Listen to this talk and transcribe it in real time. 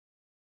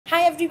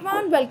Hi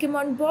everyone, welcome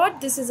on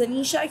board. This is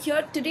Anisha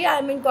here. Today I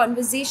am in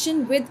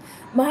conversation with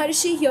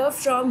Mahrshi here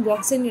from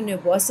Woxsen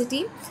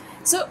University.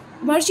 So,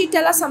 Mahrshi,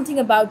 tell us something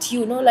about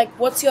you, like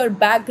what's your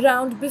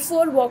background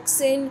before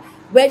Woxsen,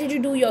 where did you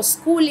do your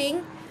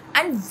schooling,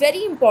 and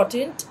very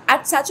important,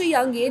 at such a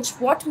young age,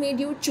 what made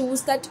you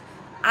choose that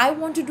I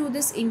want to do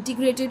this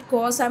integrated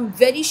course? I'm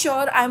very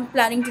sure I'm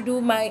planning to do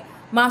my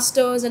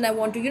masters and I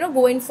want to,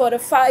 go in for a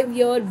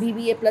 5-year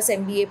BBA plus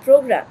MBA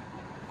program.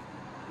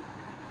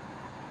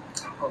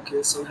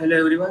 Okay, so hello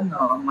everyone.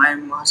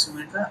 I'm Mahrshi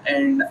Woxsen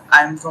and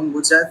I'm from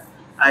Gujarat.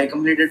 I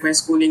completed my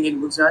schooling in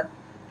Gujarat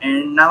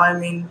and now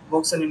I'm in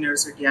Woxsen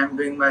University. I'm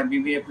doing my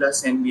BBA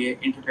plus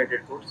MBA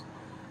integrated course.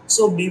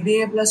 So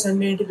BBA plus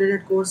MBA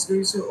integrated course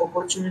gives you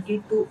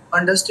opportunity to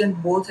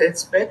understand both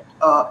aspect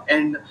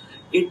and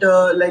it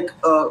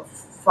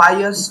 5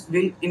 years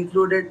will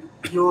included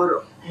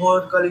your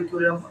whole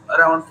curriculum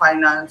around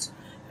finance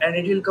and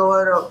it will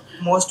cover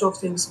most of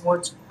things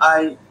which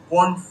I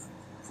want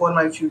for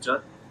my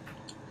future.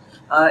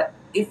 uh,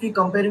 if we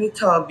compare with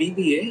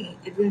BBA,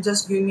 it will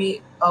just give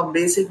me a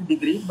basic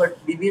degree,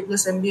 but BBA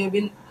plus MBA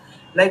will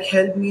like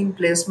help me in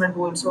placement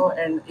also.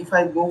 And if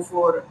I go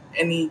for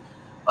any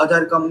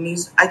other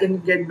companies, I can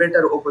get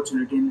better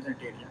opportunity in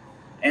that area.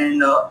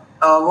 And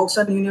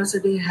Woxen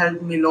University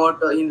helped me a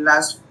lot in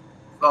last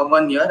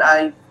 1 year.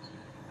 I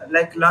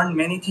like learned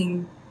many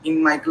things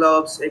in my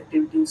clubs,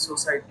 activities,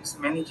 societies.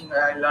 Many things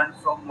I learned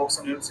from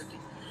Woxen University.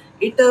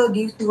 It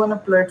gives you one a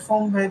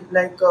platform where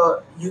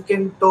you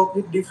can talk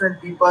with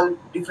different people,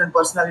 different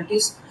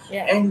personalities,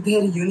 Yeah. and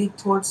their unique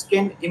thoughts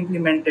can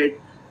implement it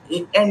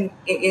and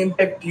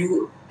impact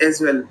you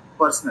as well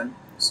personally.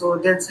 So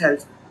that's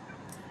helpful.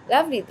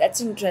 Lovely, that's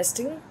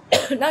interesting.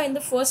 Now, in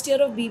the first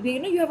year of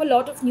BBA, you have a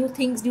lot of new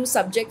things, new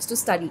subjects to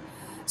study.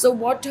 So,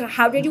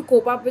 how did you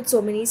cope up with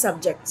so many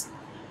subjects?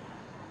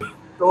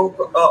 Talk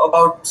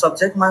about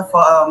subject, my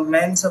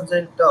main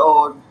subject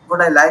or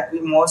what I like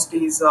the most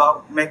is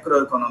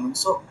macroeconomics.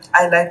 So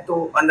I like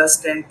to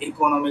understand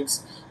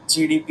economics,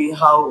 GDP,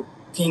 how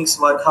things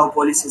work, how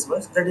policies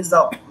work. That is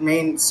the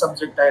main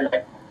subject I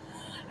like.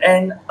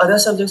 And other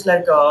subjects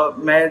like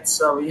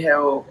maths, we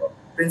have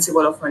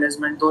principle of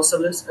management. Those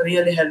subjects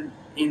really help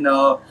in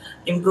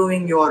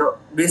improving your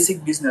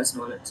basic business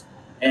knowledge.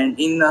 And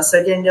in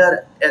second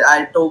year,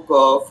 I took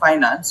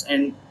finance,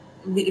 and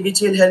which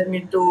will help me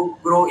to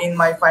grow in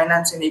my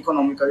finance and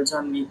economical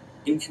journey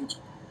in future.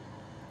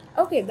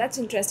 Okay, that's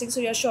interesting. So,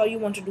 you're sure you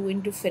want to do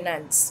into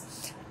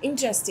finance.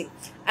 Interesting.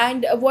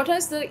 And what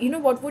is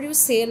what would you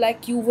say?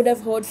 Like, you would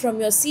have heard from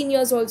your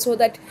seniors also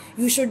that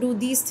you should do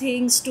these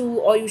things too,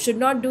 or you should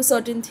not do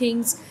certain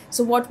things.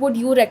 So, what would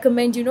you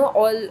recommend,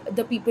 all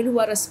the people who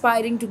are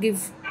aspiring to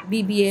give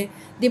BBA?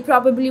 They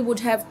probably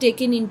would have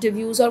taken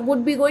interviews or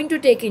would be going to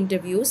take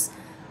interviews.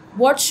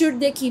 What should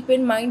they keep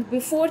in mind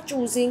before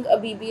choosing a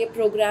BBA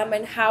program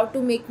and how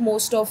to make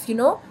most of,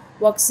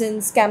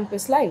 Woxen's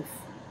campus life?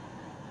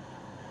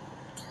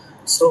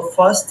 So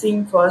first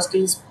thing first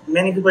is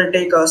many people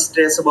take a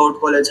stress about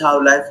college,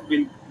 how life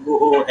will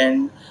go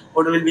and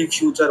what will be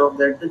future of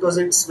that because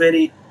it's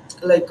very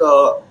like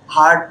a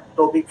hard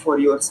topic for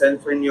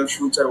yourself and your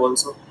future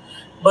also.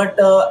 But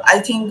I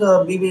think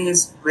BBA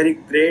is very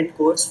great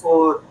course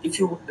for if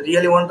you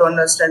really want to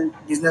understand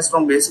business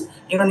from basic.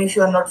 Even if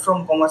you are not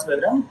from commerce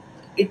background,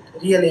 it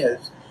really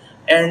helps.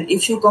 And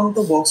if you come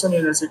to Woxen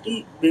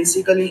University,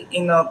 basically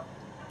in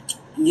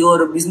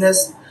your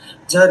business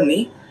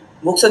journey,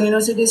 Woxen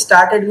University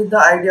started with the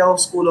idea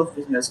of School of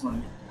Business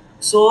only.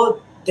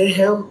 So they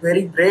have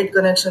very great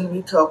connection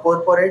with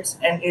corporates,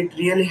 and it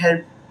really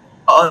helped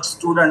us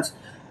students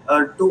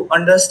to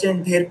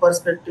understand their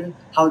perspective,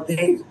 how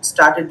they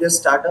started their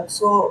startup.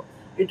 So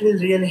it will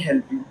really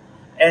help you.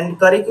 And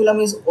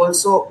curriculum is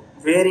also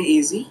very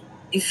easy.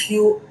 If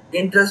you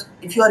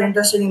are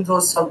interested in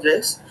those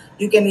subjects,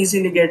 you can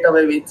easily get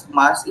away with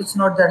marks. It's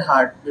not that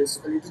hard.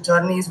 Basically, the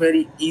journey is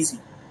very easy.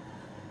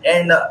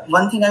 And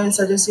one thing I will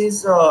suggest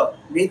is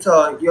with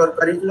your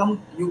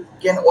curriculum, you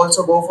can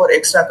also go for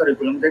extra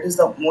curriculum. That is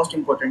the most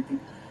important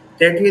thing.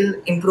 That will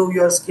improve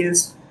your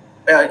skills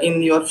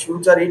in your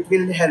future. It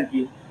will help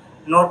you.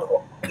 Not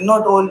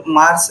not all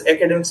marks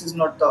academics is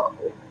not the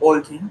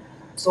whole thing.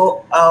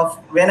 So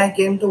when I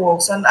came to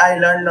Woxen, I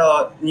learned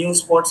new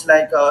sports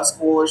like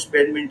squash,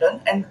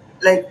 badminton, and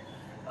like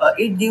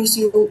it gives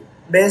you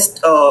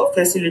best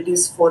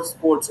facilities for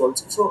sports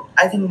also. So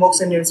I think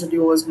Woxen University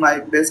was my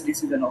best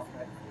decision of life.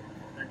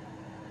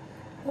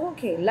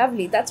 Okay,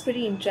 lovely. That's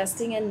pretty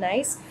interesting and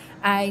nice.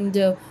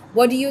 And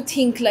what do you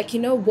think? Like,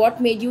 what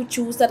made you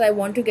choose that I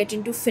want to get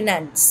into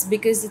finance?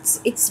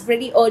 Because it's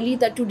very early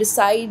that to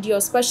decide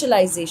your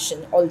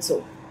specialization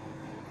also.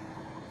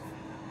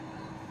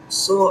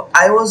 So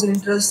I was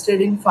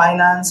interested in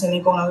finance and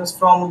economics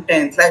from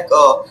 10th.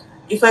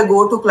 If I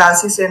go to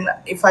classes and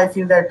if I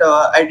feel that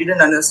I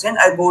didn't understand,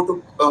 I go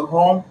to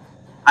home,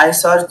 I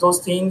search those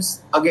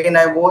things again,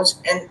 I watch,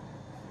 and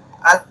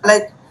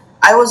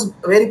I was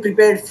very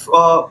prepared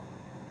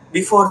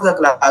before the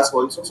class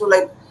also. So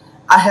like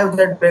I have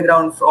that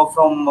background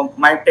from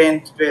my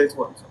 10th, 12th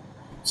also.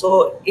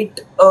 So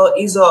it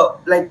is a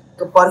like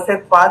a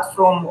perfect path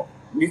from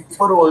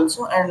before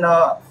also, and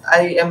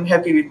I am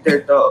happy with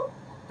that.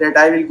 That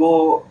I will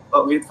go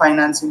with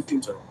finance in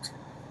future.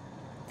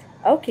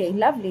 Okay,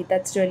 lovely.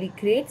 That's really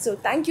great. So,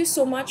 thank you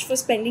so much for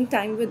spending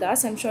time with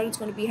us. I'm sure it's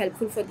going to be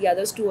helpful for the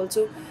others to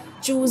also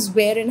choose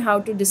where and how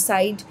to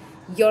decide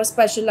your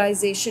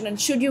specialization and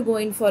should you go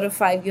in for a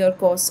 5-year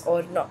course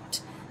or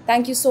not.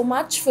 Thank you so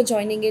much for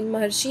joining in,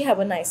 Maharshi. Have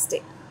a nice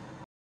day.